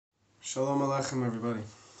Shalom Aleichem, everybody.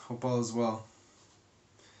 Hope all is well.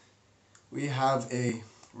 We have a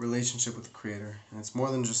relationship with the Creator, and it's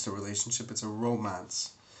more than just a relationship, it's a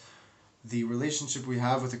romance. The relationship we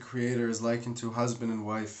have with the Creator is likened to husband and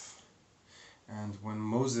wife. And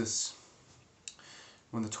when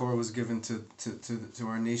the Torah was given to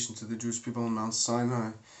our nation, to the Jewish people on Mount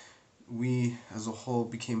Sinai, we as a whole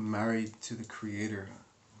became married to the Creator.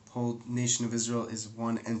 The whole nation of Israel is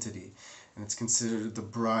one entity, and it's considered the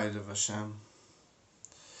bride of Hashem.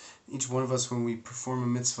 Each one of us, when we perform a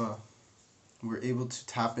mitzvah, we're able to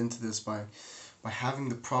tap into this by having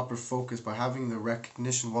the proper focus, by having the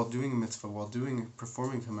recognition while doing a mitzvah, while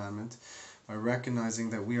performing a commandment, by recognizing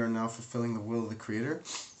that we are now fulfilling the will of the Creator,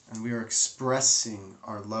 and we are expressing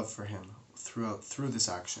our love for Him through this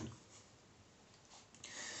action.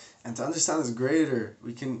 And to understand this greater,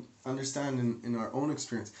 we can understand in our own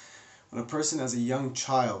experience. When a person has a young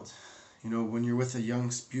child, when you're with a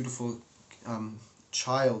young, beautiful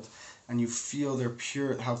child, and you feel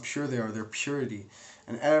how pure they are, their purity,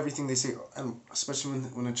 and everything they say, and especially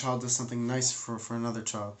when a child does something nice for another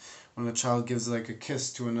child, when a child gives like a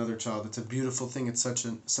kiss to another child, it's a beautiful thing. It's such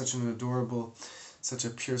an adorable, such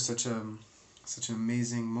a pure, such an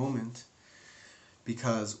amazing moment.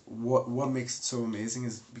 Because what makes it so amazing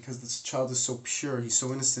is because this child is so pure, he's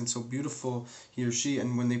so innocent, so beautiful, he or she,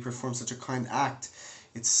 and when they perform such a kind act,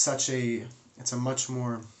 it's a much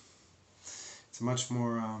more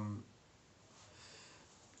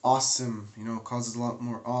awesome, it causes a lot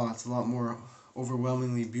more awe, it's a lot more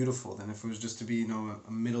overwhelmingly beautiful than if it was just to be,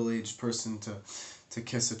 a middle-aged person to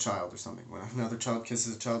kiss a child or something. When another child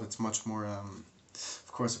kisses a child, it's much more,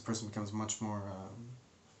 of course, a person becomes much more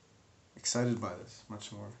excited by this,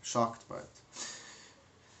 much more shocked by it.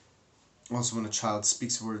 Also, when a child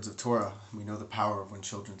speaks words of Torah, we know the power of when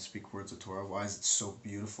children speak words of Torah. Why is it so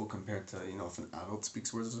beautiful compared to, if an adult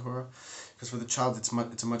speaks words of Torah? Because for the child, it's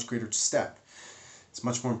a much greater step. It's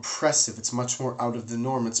much more impressive. It's much more out of the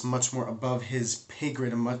norm. It's much more above his pay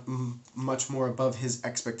grade, and much more above his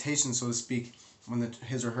expectations, so to speak, when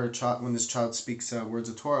this child speaks words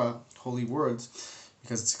of Torah, holy words,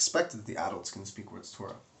 because it's expected that the adults can speak words of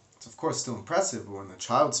Torah. It's of course still impressive, but when the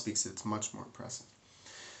child speaks it, it's much more impressive.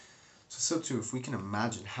 So too, if we can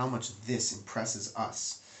imagine how much this impresses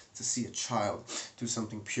us to see a child do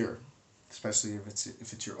something pure, especially if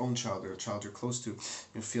it's your own child or a child you're close to,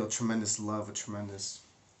 you feel tremendous love, a tremendous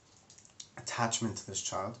attachment to this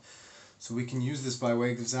child. So we can use this by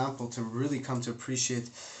way of example to really come to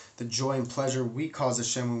appreciate the joy and pleasure we cause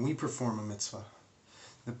Hashem when we perform a mitzvah.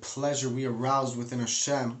 The pleasure we arouse within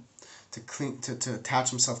Hashem to attach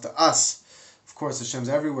Himself to us. Of course, Hashem's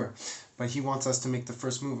everywhere, but He wants us to make the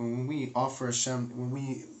first move. And when we offer Hashem, when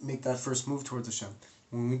we make that first move towards Hashem,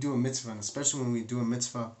 when we do a mitzvah, and especially when we do a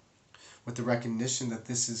mitzvah with the recognition that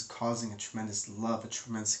this is causing a tremendous love, a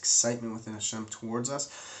tremendous excitement within Hashem towards us,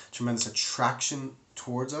 tremendous attraction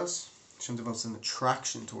towards us. Hashem develops an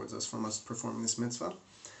attraction towards us from us performing this mitzvah.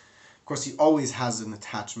 Of course, He always has an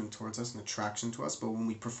attachment towards us, an attraction to us, but when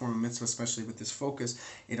we perform a mitzvah, especially with this focus,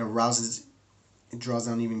 it draws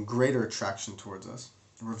down even greater attraction towards us.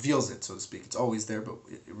 It reveals it, so to speak. It's always there, but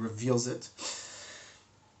it reveals it.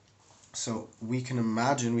 So we can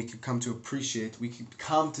imagine, we could come to appreciate, we could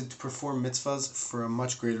come to perform mitzvahs for a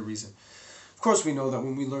much greater reason. Of course, we know that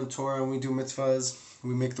when we learn Torah and we do mitzvahs,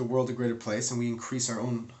 we make the world a greater place and we increase our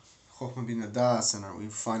own chokhmah bin das, and we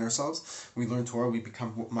refine ourselves. When we learn Torah, we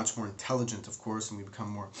become much more intelligent, of course, and we become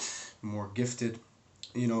more gifted.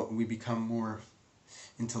 We become more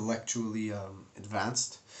intellectually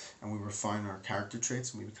advanced, and we refine our character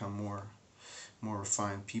traits, and we become more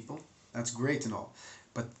refined people. That's great and all,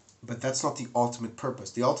 but that's not the ultimate purpose.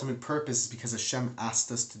 The ultimate purpose is because Hashem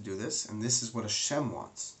asked us to do this, and this is what Hashem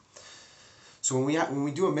wants. So when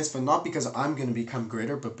we do a mitzvah, not because I'm going to become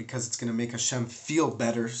greater, but because it's going to make Hashem feel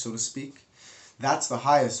better, so to speak, that's the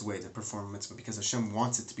highest way to perform a mitzvah, because Hashem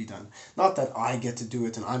wants it to be done. Not that I get to do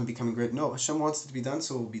it and I'm becoming great. No, Hashem wants it to be done,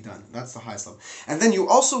 so it will be done. That's the highest level. And then you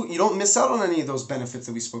don't miss out on any of those benefits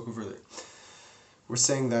that we spoke of earlier. We're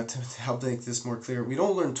saying that to help make this more clear, we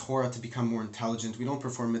don't learn Torah to become more intelligent. We don't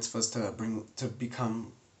perform mitzvahs to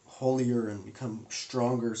become holier and become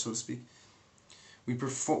stronger, so to speak. We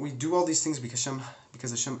do all these things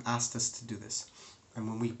because Hashem asked us to do this. And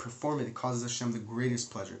when we perform it, it causes Hashem the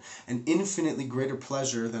greatest pleasure. An infinitely greater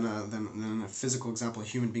pleasure than a physical example, a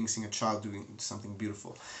human being seeing a child doing something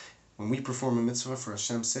beautiful. When we perform a mitzvah for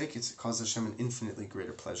Hashem's sake, it causes Hashem an infinitely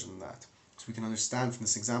greater pleasure than that. So we can understand from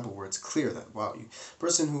this example where it's clear that, wow, a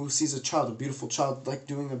person who sees a child, a beautiful child, like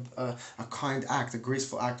doing a kind act, a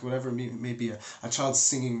graceful act, whatever it may be, a child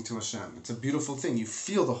singing to Hashem. It's a beautiful thing. You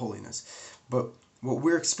feel the holiness. But What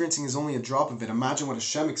we're experiencing is only a drop of it. Imagine what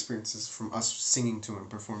Hashem experiences from us singing to Him,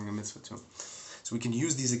 performing a mitzvah to Him. So we can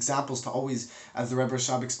use these examples to always, as the Rebbe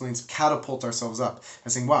Rashab explains, catapult ourselves up. By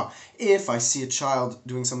saying, wow, if I see a child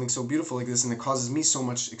doing something so beautiful like this and it causes me so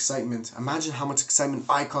much excitement, imagine how much excitement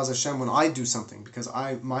I cause Hashem when I do something, because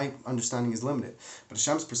my understanding is limited. But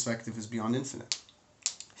Hashem's perspective is beyond infinite.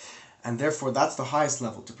 And therefore, that's the highest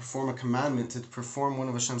level, to perform a commandment, to perform one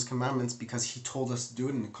of Hashem's commandments because He told us to do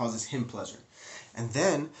it and it causes Him pleasure. And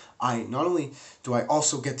then, not only do I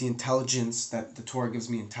also get the intelligence that the Torah gives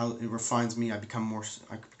me, it refines me, I become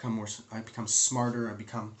smarter, I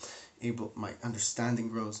become able, my understanding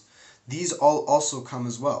grows. These all also come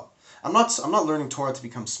as well. I'm not learning Torah to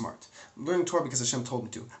become smart. I'm learning Torah because Hashem told me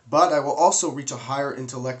to. But I will also reach a higher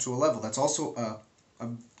intellectual level. That's also a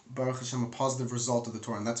Baruch Hashem, a positive result of the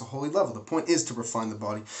Torah, and that's a holy level. The point is to refine the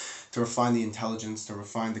body, to refine the intelligence, to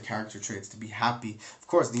refine the character traits, to be happy. Of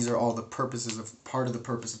course, these are all part of the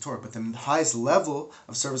purpose of Torah, but the highest level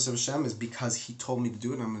of service of Hashem is because He told me to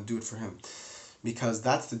do it, and I'm going to do it for Him. Because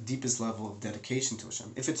that's the deepest level of dedication to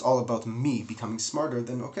Hashem. If it's all about me becoming smarter,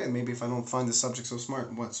 then okay, maybe if I don't find the subject so smart,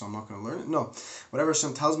 so I'm not going to learn it? No. Whatever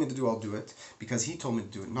Hashem tells me to do, I'll do it because He told me to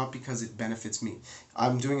do it, not because it benefits me.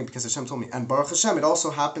 I'm doing it because Hashem told me. And Baruch Hashem, it also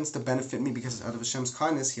happens to benefit me because out of Hashem's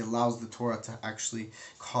kindness, He allows the Torah to actually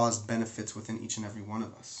cause benefits within each and every one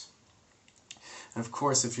of us. And of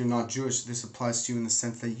course, if you're not Jewish, this applies to you in the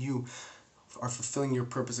sense that you are fulfilling your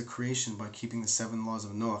purpose of creation by keeping the 7 laws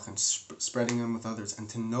of Noach and spreading them with others, and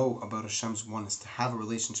to know about Hashem's oneness, to have a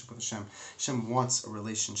relationship with Hashem. Hashem wants a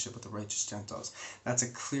relationship with the righteous Gentiles. That's a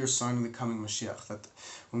clear sign of the coming Moshiach. That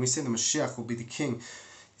when we say the Moshiach will be the king,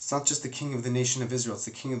 it's not just the king of the nation of Israel, it's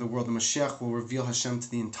the king of the world. The Moshiach will reveal Hashem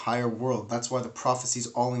to the entire world. That's why the prophecies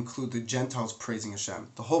all include the Gentiles praising Hashem.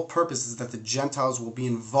 The whole purpose is that the Gentiles will be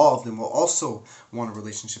involved and will also want a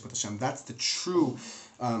relationship with Hashem. That's the true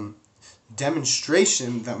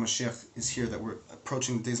demonstration that Moshiach is here, that we're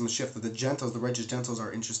approaching the days of Moshiach, that the Gentiles, the righteous Gentiles,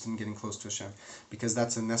 are interested in getting close to Hashem, because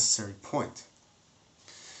that's a necessary point.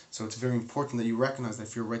 So it's very important that you recognize that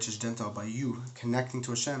if you're a righteous Gentile, by you connecting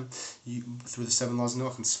to Hashem, through the 7 laws of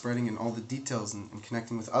Noach and spreading in all the details and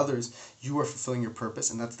connecting with others, you are fulfilling your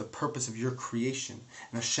purpose, and that's the purpose of your creation.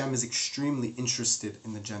 And Hashem is extremely interested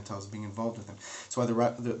in the Gentiles being involved with Him. That's why the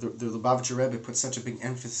Lubavitcher Rebbe put such a big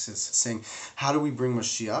emphasis, saying, how do we bring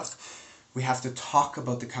Moshiach? We have to talk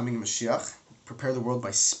about the coming of Moshiach, prepare the world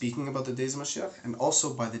by speaking about the days of Moshiach, and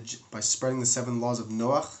also by spreading the 7 laws of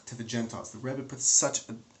Noach to the Gentiles. The Rebbe puts such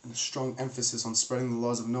a strong emphasis on spreading the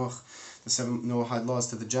laws of Noach, the 7 Noahide laws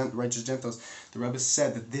to the righteous Gentiles. The Rebbe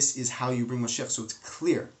said that this is how you bring Moshiach. So it's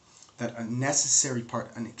clear that a necessary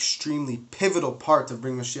part, an extremely pivotal part of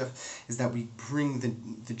bringing Moshiach, is that we bring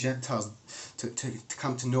the Gentiles to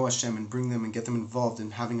come to know Hashem and bring them and get them involved in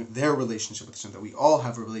having their relationship with Hashem. That we all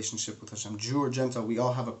have a relationship with Hashem, Jew or Gentile. We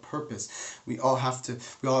all have a purpose. We all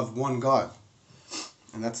have one God,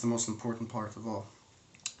 and that's the most important part of all.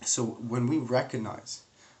 So when we recognize,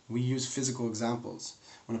 we use physical examples.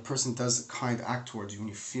 When a person does a kind act towards you, when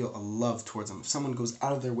you feel a love towards them, if someone goes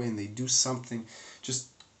out of their way and they do something just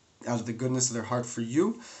out of the goodness of their heart for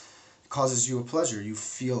you, it causes you a pleasure. You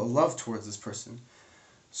feel a love towards this person.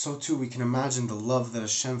 So too, we can imagine the love that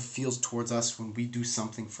Hashem feels towards us when we do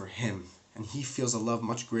something for Him. And He feels a love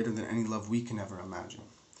much greater than any love we can ever imagine.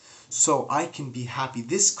 So I can be happy.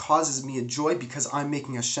 This causes me a joy because I'm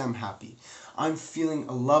making Hashem happy. I'm feeling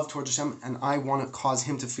a love towards Hashem, and I want to cause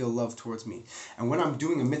Him to feel love towards me. And when I'm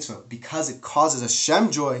doing a mitzvah, because it causes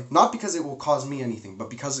Hashem joy, not because it will cause me anything, but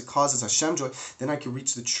because it causes Hashem joy, then I can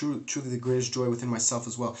reach the truly the greatest joy within myself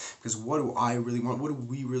as well. Because what do I really want? What do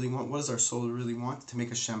we really want? What does our soul really want? To make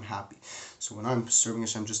Hashem happy. So when I'm serving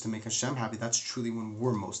Hashem just to make Hashem happy, that's truly when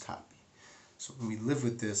we're most happy. So when we live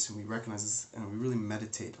with this and we recognize this and we really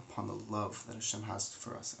meditate upon the love that Hashem has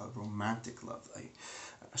for us, a romantic love,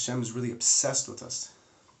 Hashem is really obsessed with us.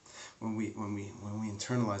 When we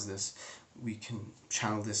internalize this, we can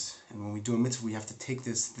channel this, and when we do a mitzvah, we have to take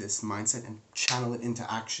this mindset and channel it into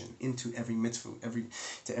action, into every mitzvah,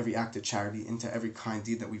 to every act of charity, into every kind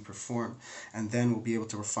deed that we perform, and then we'll be able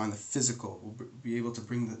to refine the physical. We'll be able to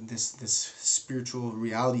bring this spiritual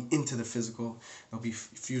reality into the physical. They'll be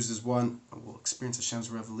fused as one. We'll experience Hashem's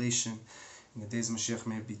revelation in the days of Moshiach.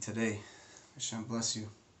 May it be today. Hashem bless you.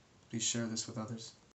 Please share this with others.